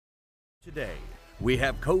Today, we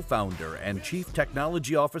have co-founder and Chief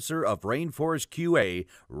Technology Officer of Rainforest QA,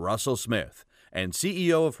 Russell Smith, and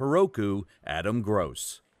CEO of Heroku, Adam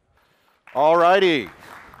Gross. All righty.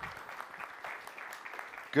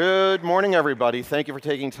 Good morning, everybody. Thank you for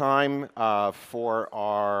taking time for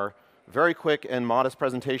our very quick and modest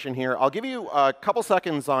presentation here. I'll give you a couple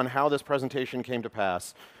seconds on how this presentation came to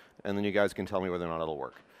pass, and then you guys can tell me whether or not it'll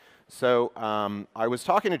work. So I was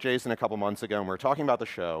talking to Jason a couple months ago, and we were talking about the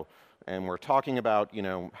show, and we're talking about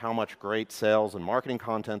how much great sales and marketing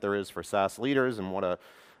content there is for SaaS leaders, and what an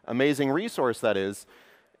amazing resource that is.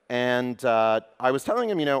 And I was telling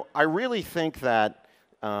him, I really think that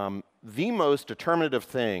the most determinative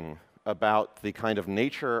thing about the kind of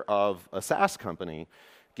nature of a SaaS company,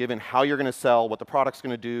 given how you're going to sell, what the product's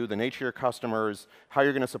going to do, the nature of your customers, how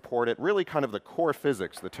you're going to support it, really kind of the core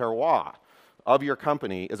physics, the terroir of your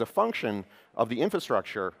company is a function of the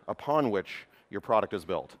infrastructure upon which your product is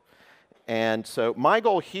built. And so my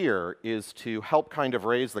goal here is to help kind of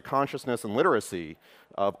raise the consciousness and literacy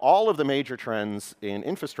of all of the major trends in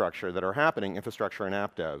infrastructure that are happening, infrastructure and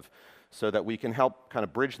app dev, so that we can help kind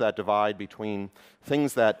of bridge that divide between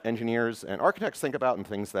things that engineers and architects think about and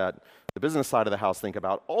things that the business side of the house think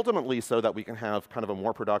about, ultimately so that we can have kind of a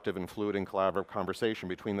more productive and fluid and collaborative conversation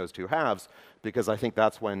between those two halves, because I think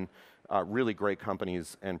that's when really great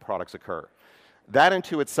companies and products occur. That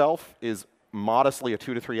into itself is modestly a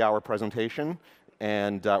 2 to 3 hour presentation,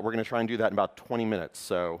 and we're going to try and do that in about 20 minutes.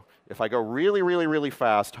 So if I go really, really, really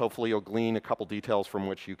fast, hopefully you'll glean a couple details from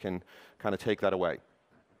which you can kind of take that away.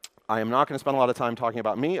 I am not going to spend a lot of time talking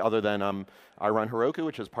about me, other than I run Heroku,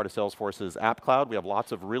 which is part of Salesforce's App Cloud. We have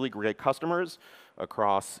lots of really great customers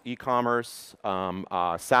across e-commerce,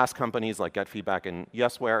 SaaS companies like GetFeedback and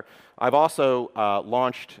Yesware. I've also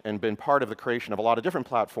launched and been part of the creation of a lot of different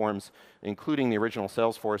platforms, including the original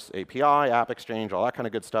Salesforce API, App Exchange, all that kind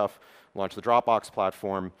of good stuff. Launched the Dropbox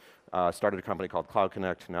platform, started a company called Cloud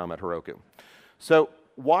Connect, now I'm at Heroku. So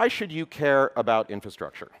why should you care about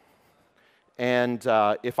infrastructure? And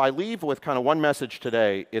if I leave with kind of one message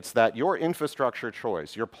today, it's that your infrastructure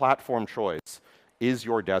choice, your platform choice, is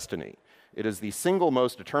your destiny. It is the single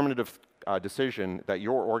most determinative decision that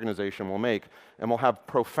your organization will make, and will have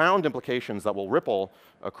profound implications that will ripple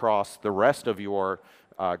across the rest of your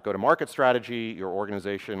go-to-market strategy, your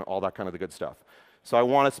organization, all that kind of the good stuff. So I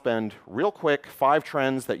want to spend real quick 5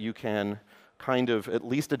 trends that you can kind of at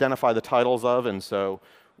least identify the titles of, and so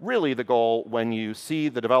really the goal when you see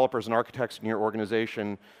the developers and architects in your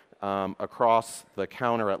organization across the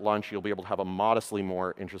counter at lunch, you'll be able to have a modestly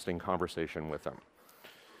more interesting conversation with them.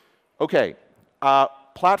 Okay,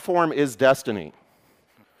 platform is destiny.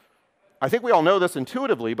 I think we all know this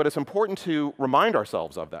intuitively, but it's important to remind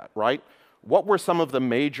ourselves of that, right? What were some of the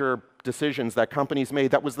major decisions that companies made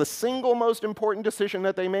that was the single most important decision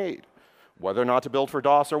that they made? Whether or not to build for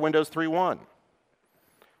DOS or Windows 3.1.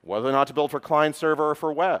 Whether or not to build for client server or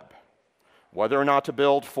for web, whether or not to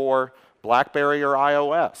build for BlackBerry or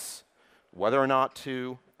iOS, whether or not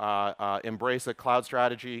to embrace a cloud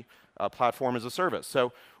strategy, platform as a service.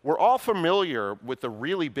 So we're all familiar with the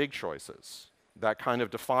really big choices that kind of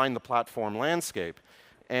define the platform landscape.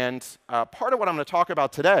 And part of what I'm going to talk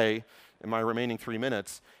about today, in my remaining 3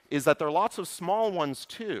 minutes, is that there are lots of small ones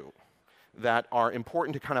too that are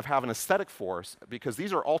important to kind of have an aesthetic force, because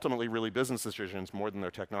these are ultimately really business decisions more than they're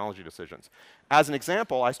technology decisions. As an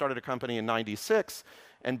example, I started a company in '96,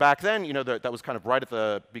 and back then, that was kind of right at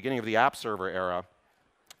the beginning of the app server era.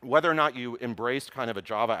 Whether or not you embraced kind of a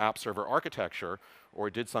Java app server architecture or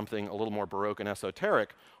did something a little more Baroque and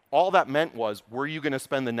esoteric, all that meant was, were you going to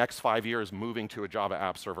spend the next 5 years moving to a Java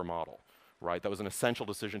app server model? Right? That was an essential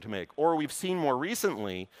decision to make. Or we've seen more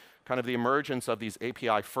recently kind of the emergence of these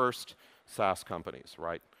API-first SaaS companies,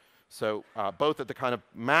 right? So both at the kind of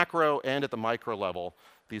macro and at the micro level,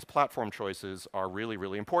 these platform choices are really,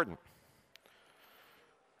 really important.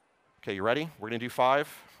 Okay, you ready? We're going to do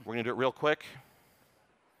 5. We're going to do it real quick.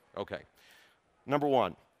 Okay. Number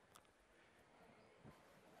 1.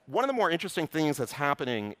 One of the more interesting things that's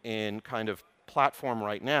happening in kind of platform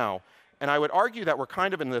right now, and I would argue that we're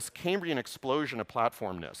kind of in this Cambrian explosion of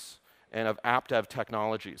platformness and of app dev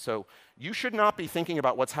technology. So you should not be thinking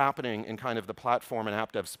about what's happening in kind of the platform and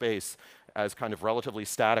app dev space as kind of relatively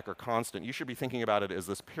static or constant. You should be thinking about it as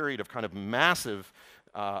this period of kind of massive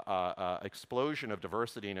explosion of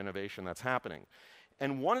diversity and innovation that's happening.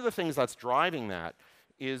 And one of the things that's driving that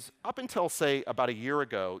is, up until, say, about a year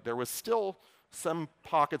ago, there was still some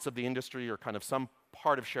pockets of the industry or kind of some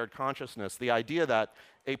part of shared consciousness, the idea that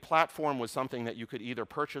a platform was something that you could either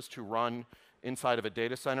purchase to run inside of a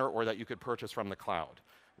data center or that you could purchase from the cloud.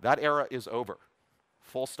 That era is over.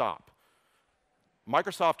 Full stop.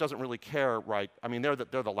 Microsoft doesn't really care, right? I mean, they're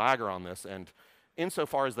the lagger on this, and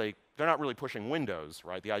insofar as they're not really pushing Windows,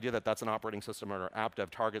 right? The idea that that's an operating system or an app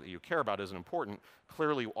dev target that you care about isn't important.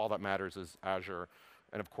 Clearly, all that matters is Azure,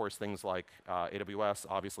 and of course, things like AWS,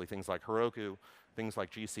 obviously things like Heroku, things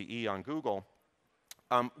like GCE on Google.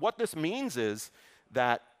 What this means is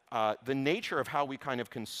that the nature of how we kind of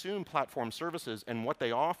consume platform services and what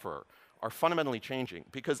they offer are fundamentally changing.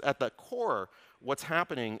 Because at the core, what's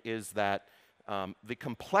happening is that the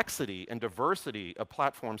complexity and diversity of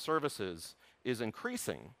platform services is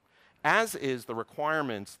increasing, as is the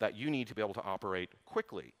requirements that you need to be able to operate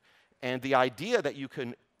quickly. And the idea that you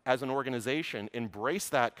can, as an organization, embrace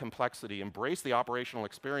that complexity, embrace the operational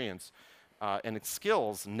experience and its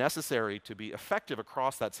skills necessary to be effective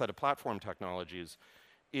across that set of platform technologies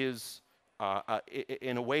is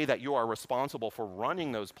in a way that you are responsible for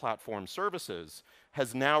running those platform services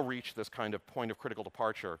has now reached this kind of point of critical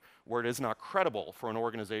departure where it is not credible for an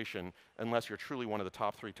organization, unless you're truly one of the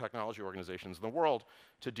top 3 technology organizations in the world,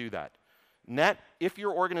 to do that. If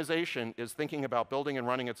your organization is thinking about building and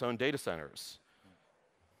running its own data centers,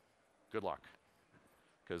 good luck,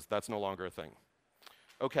 because that's no longer a thing.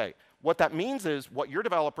 Okay, what that means is what your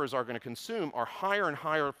developers are going to consume are higher and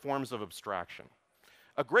higher forms of abstraction.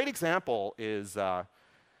 A great example is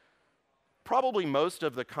probably most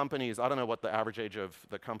of the companies, I don't know what the average age of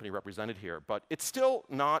the company represented here, but it's still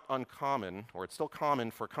not uncommon, or it's still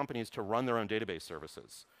common for companies to run their own database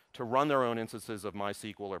services, to run their own instances of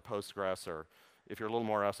MySQL or Postgres, or if you're a little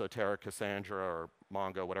more esoteric, Cassandra or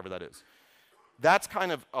Mongo, whatever that is. That's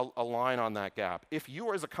kind of a line on that gap. If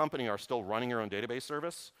you as a company are still running your own database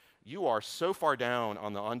service, you are so far down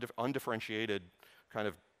on the undifferentiated kind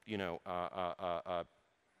of,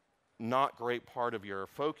 not great part of your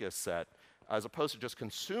focus set, as opposed to just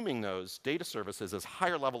consuming those data services as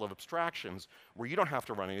higher level of abstractions where you don't have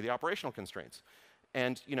to run any of the operational constraints.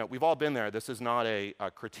 And we've all been there. This is not a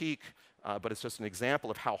critique, but it's just an example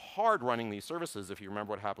of how hard running these services, if you remember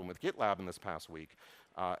what happened with GitLab in this past week,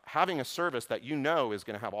 having a service that you know is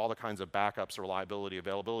going to have all the kinds of backups, reliability,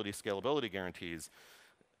 availability, scalability guarantees,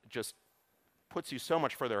 just puts you so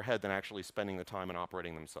much further ahead than actually spending the time and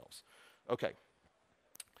operating themselves. Okay,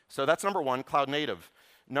 so that's number 1, cloud native.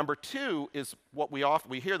 Number 2 is what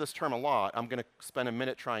we hear this term a lot. I'm going to spend a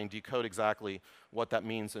minute trying to decode exactly what that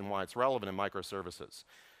means and why it's relevant in microservices.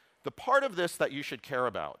 The part of this that you should care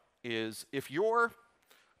about is if your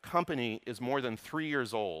company is more than 3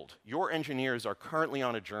 years old, your engineers are currently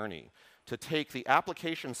on a journey to take the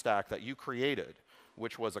application stack that you created,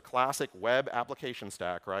 which was a classic web application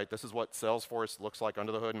stack, right? This is what Salesforce looks like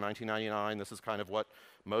under the hood in 1999. This is kind of what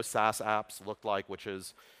most SaaS apps looked like, which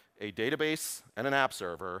is a database and an app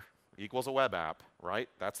server equals a web app, right?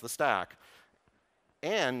 That's the stack.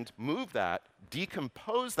 And move that,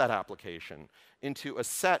 decompose that application into a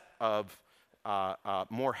set of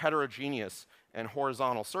more heterogeneous and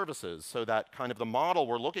horizontal services, so that kind of the model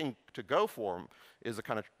we're looking to go for is a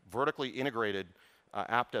kind of vertically integrated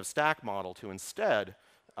app dev stack model to instead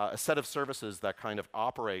a set of services that kind of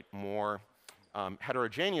operate more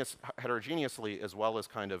heterogeneously as well as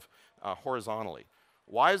kind of horizontally.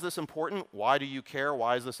 Why is this important? Why do you care?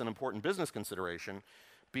 Why is this an important business consideration?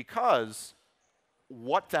 Because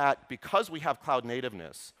we have cloud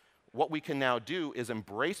nativeness, what we can now do is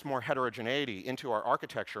embrace more heterogeneity into our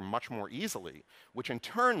architecture much more easily, which in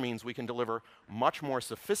turn means we can deliver much more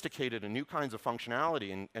sophisticated and new kinds of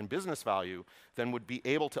functionality and business value than would be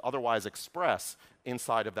able to otherwise express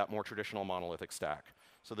inside of that more traditional monolithic stack.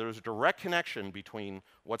 So there's a direct connection between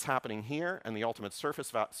what's happening here and the ultimate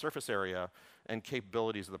surface area and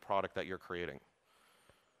capabilities of the product that you're creating.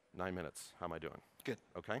 9 minutes. How am I doing? Good.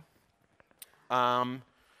 Okay.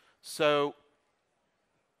 So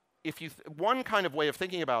one kind of way of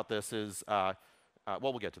thinking about this is, well,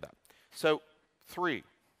 we'll get to that. So 3,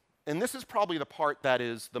 and this is probably the part that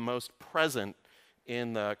is the most present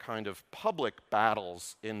in the kind of public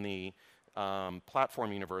battles in the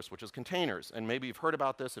platform universe, which is containers. And maybe you've heard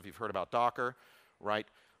about this if you've heard about Docker, right?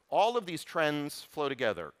 All of these trends flow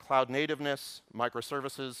together: cloud nativeness,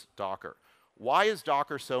 microservices, Docker. Why is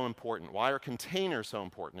Docker so important? Why are containers so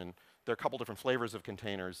important? And there are a couple different flavors of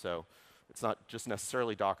containers, so it's not just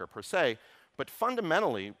necessarily Docker per se. But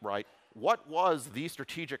fundamentally, right, what was the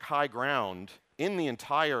strategic high ground in the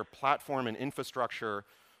entire platform and infrastructure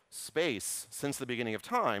space since the beginning of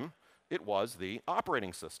time? It was the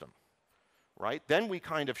operating system, right? Then we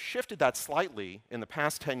kind of shifted that slightly in the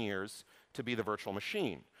past 10 years to be the virtual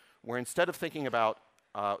machine, where instead of thinking about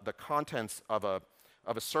the contents of a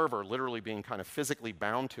server literally being kind of physically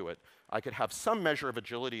bound to it, I could have some measure of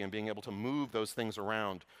agility in being able to move those things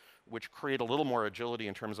around which create a little more agility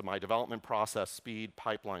in terms of my development process, speed,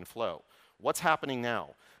 pipeline flow. What's happening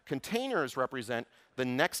now? Containers represent the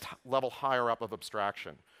next level higher up of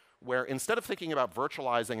abstraction, where instead of thinking about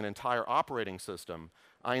virtualizing an entire operating system,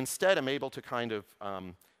 I instead am able to kind of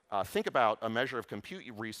think about a measure of compute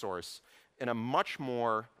resource in a much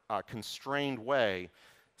more constrained way,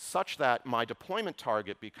 such that my deployment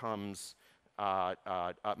target becomes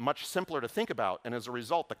much simpler to think about. And as a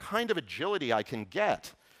result, the kind of agility I can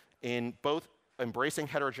get in both embracing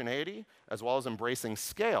heterogeneity as well as embracing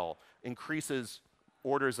scale increases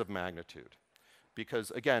orders of magnitude.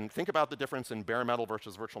 Because again, think about the difference in bare metal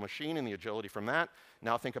versus virtual machine and the agility from that.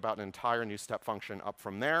 Now think about an entire new step function up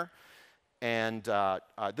from there. And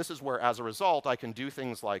this is where, as a result, I can do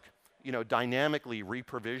things like dynamically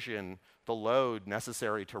reprovision the load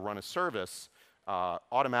necessary to run a service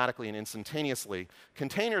automatically and instantaneously.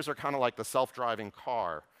 Containers are kind of like the self-driving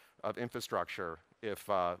car of infrastructure if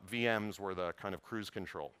VMs were the kind of cruise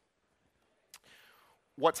control.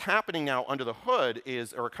 What's happening now under the hood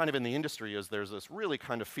is, or kind of in the industry, is there's this really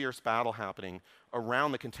kind of fierce battle happening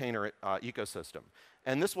around the container ecosystem.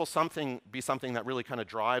 And this will be something that really kind of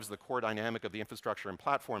drives the core dynamic of the infrastructure and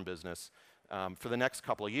platform business for the next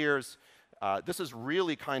couple of years. This is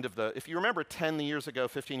really kind of if you remember 10 years ago,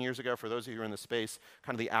 15 years ago, for those of you who are in the space,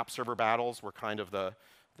 kind of the app server battles were kind of the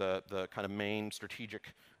kind of main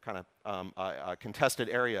strategic kind of contested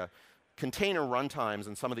area. Container runtimes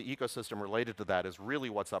and some of the ecosystem related to that is really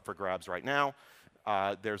what's up for grabs right now.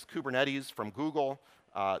 There's Kubernetes from Google,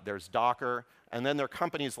 there's Docker, and then there are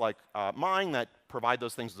companies like mine that provide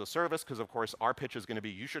those things as a service, because of course our pitch is going to be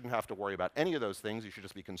you shouldn't have to worry about any of those things, you should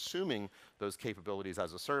just be consuming those capabilities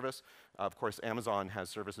as a service. Of course, Amazon has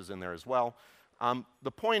services in there as well.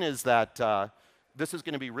 The point is that this is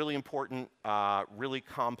going to be really important, really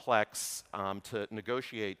complex to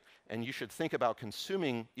negotiate, and you should think about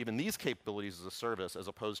consuming even these capabilities as a service as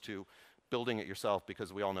opposed to building it yourself,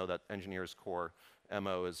 because we all know that engineers' core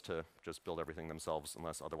MO is to just build everything themselves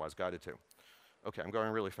unless otherwise guided to. Okay, I'm going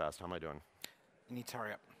really fast. How am I doing? You need to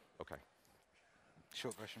hurry up. Okay.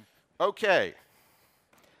 Short version. Okay.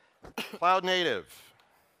 Cloud native.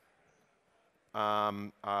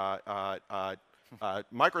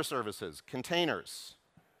 Microservices, containers.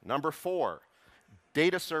 Number 4,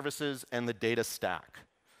 data services and the data stack.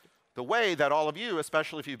 The way that all of you,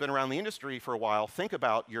 especially if you've been around the industry for a while, think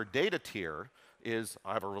about your data tier is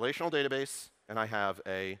I have a relational database and I have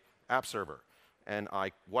a app server. And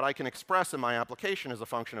what I can express in my application is a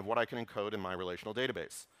function of what I can encode in my relational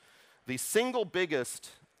database. The single biggest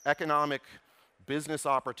economic business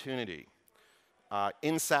opportunity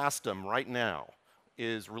in SaaSdom right now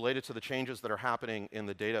is related to the changes that are happening in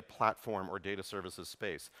the data platform or data services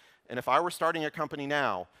space. And if I were starting a company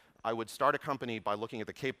now, I would start a company by looking at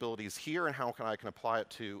the capabilities here and how I can apply it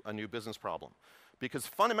to a new business problem. Because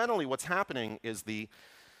fundamentally what's happening is the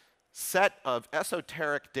set of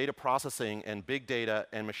esoteric data processing and big data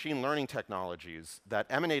and machine learning technologies that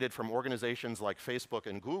emanated from organizations like Facebook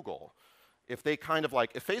and Google, if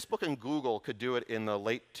Facebook and Google could do it in the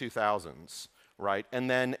late 2000s, right, and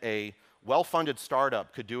then a well-funded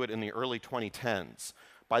startup could do it in the early 2010s,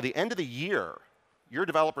 by the end of the year, your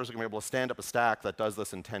developers are going to be able to stand up a stack that does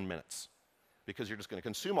this in 10 minutes, because you're just going to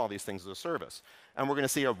consume all these things as a service. And we're going to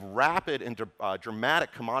see a rapid and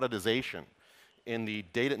dramatic commoditization in the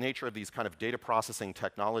data nature of these kind of data processing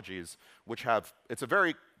technologies, which it's a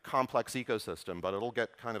very complex ecosystem, but it'll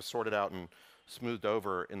get kind of sorted out and smoothed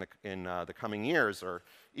over in the coming years, or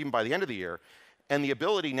even by the end of the year. And the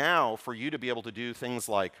ability now for you to be able to do things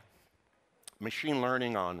like machine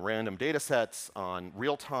learning on random data sets, on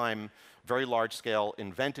real-time, very large-scale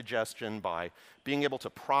event ingestion, by being able to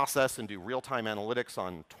process and do real-time analytics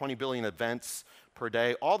on 20 billion events per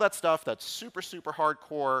day, all that stuff that's super, super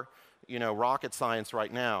hardcore, rocket science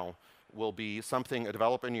right now, will be something a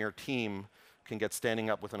developer in your team can get standing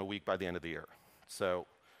up within a week by the end of the year. So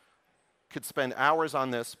could spend hours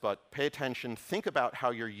on this, but pay attention. Think about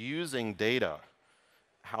how you're using data,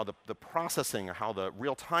 how the processing, how the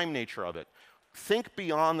real-time nature of it. Think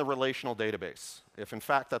beyond the relational database. If in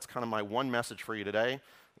fact that's kind of my one message for you today,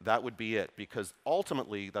 that would be it, because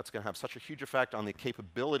ultimately that's going to have such a huge effect on the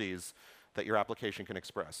capabilities that your application can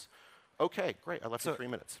express. Okay, great. I left you 3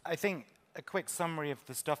 minutes. I think a quick summary of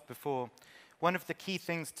the stuff before. One of the key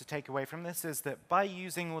things to take away from this is that by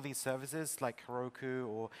using all these services like Heroku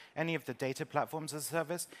or any of the data platforms as a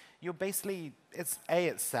service, you're basically, it's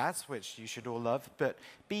SaaS, which you should all love, but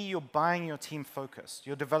B, you're buying your team focused.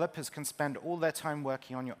 Your developers can spend all their time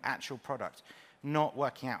working on your actual product, not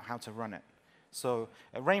working out how to run it. So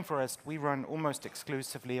at Rainforest, we run almost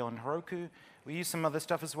exclusively on Heroku. We use some other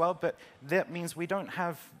stuff as well, but that means we don't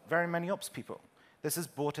have very many ops people. This has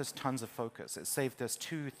brought us tons of focus. It saved us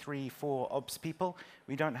 2, 3, 4 ops people.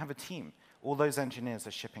 We don't have a team. All those engineers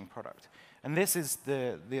are shipping product. And this is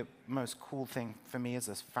the most cool thing for me as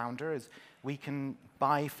a founder, is we can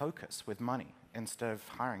buy focus with money instead of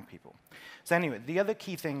hiring people. So anyway, the other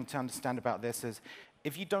key thing to understand about this is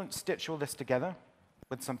if you don't stitch all this together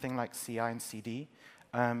with something like CI and CD,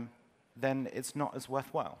 then it's not as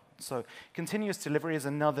worthwhile. So continuous delivery is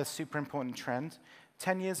another super important trend.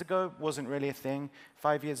 10 years ago, wasn't really a thing.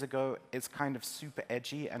 5 years ago, it's kind of super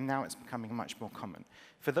edgy, and now it's becoming much more common.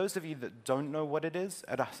 For those of you that don't know what it is,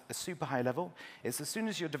 at a super high level, it's as soon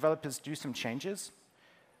as your developers do some changes,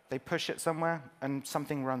 they push it somewhere, and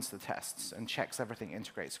something runs the tests and checks everything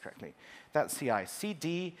integrates correctly. That's CI.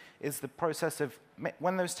 CD is the process of,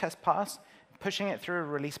 when those tests pass, pushing it through a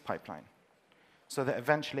release pipeline so that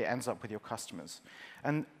eventually it ends up with your customers.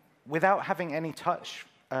 And without having any touch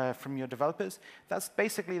from your developers, that's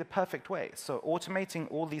basically the perfect way. So automating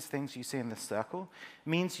all these things you see in this circle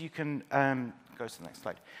means you can, go to the next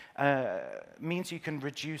slide, means you can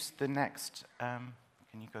reduce the next,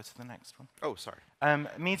 can you go to the next one? Oh, sorry.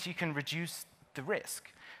 Means you can reduce the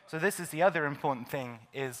risk. So this is the other important thing,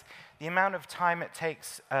 is the amount of time it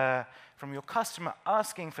takes from your customer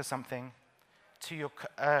asking for something to your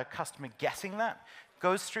customer getting that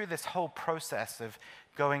goes through this whole process of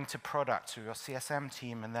going to product to your CSM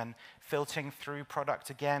team and then filtering through product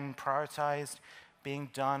again, prioritized, being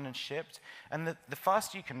done and shipped. And the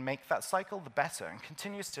faster you can make that cycle, the better. And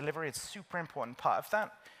continuous delivery is a super important part of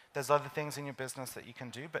that. There's other things in your business that you can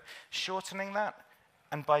do, but shortening that,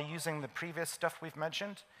 and by using the previous stuff we've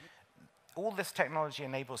mentioned, all this technology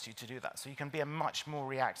enables you to do that. So you can be a much more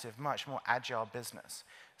reactive, much more agile business.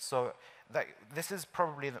 So this is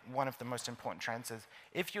probably one of the most important trends, is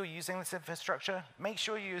if you're using this infrastructure, make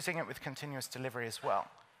sure you're using it with continuous delivery as well.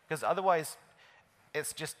 Because otherwise,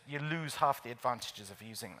 it's just, you lose half the advantages of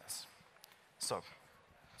using this.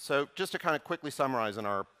 So just to kind of quickly summarize in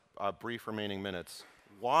our brief remaining minutes,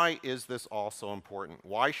 why is this all so important?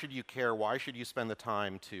 Why should you care? Why should you spend the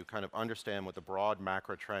time to kind of understand what the broad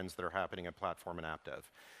macro trends that are happening in platform and app dev?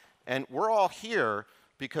 And we're all here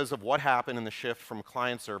because of what happened in the shift from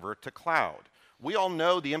client-server to cloud. We all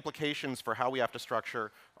know the implications for how we have to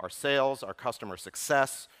structure our sales, our customer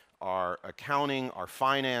success, our accounting, our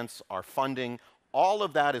finance, our funding. All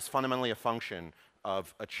of that is fundamentally a function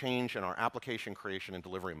of a change in our application creation and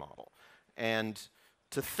delivery model. And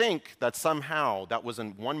to think that somehow that was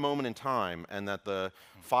in one moment in time and that the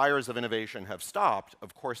fires of innovation have stopped,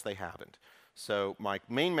 of course they haven't. So my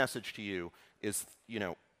main message to you is,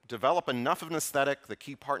 develop enough of an aesthetic, the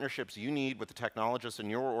key partnerships you need with the technologists in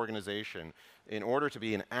your organization in order to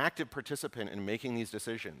be an active participant in making these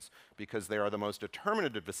decisions, because they are the most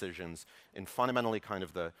determinative decisions in fundamentally kind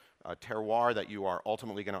of the terroir that you are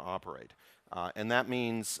ultimately going to operate. And that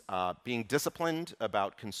means being disciplined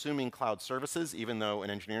about consuming cloud services, even though an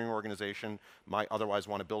engineering organization might otherwise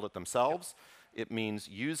want to build it themselves. It means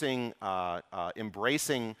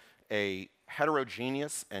embracing a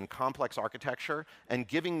heterogeneous and complex architecture and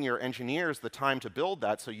giving your engineers the time to build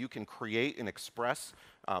that so you can create and express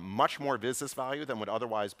much more business value than would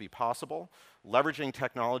otherwise be possible. Leveraging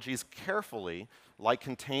technologies carefully, like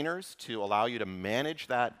containers, to allow you to manage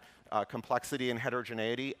that complexity and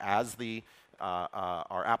heterogeneity as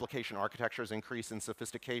our application architectures increase in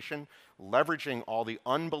sophistication, leveraging all the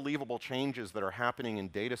unbelievable changes that are happening in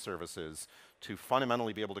data services to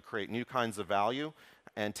fundamentally be able to create new kinds of value,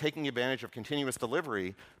 and taking advantage of continuous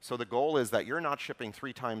delivery. So the goal is that you're not shipping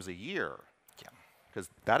 3 times a year, because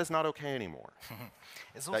that is not okay anymore.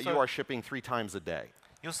 That you are shipping 3 times a day.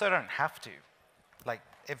 You also don't have to. Like,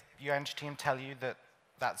 if your eng team tell you that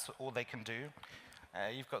that's all they can do,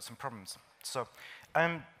 you've got some problems. So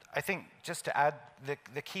I think just to add,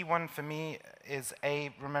 the key one for me is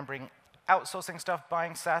remembering outsourcing stuff,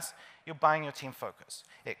 buying SaaS, you're buying your team focus.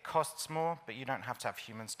 It costs more, but you don't have to have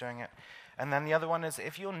humans doing it. And then the other one is,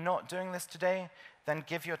 if you're not doing this today, then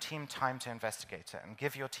give your team time to investigate it and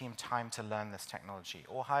give your team time to learn this technology,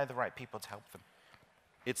 or hire the right people to help them.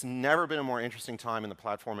 It's never been a more interesting time in the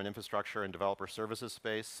platform and infrastructure and developer services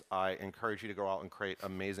space. I encourage you to go out and create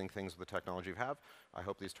amazing things with the technology you have. I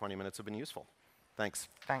hope these 20 minutes have been useful. Thanks.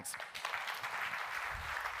 Thanks.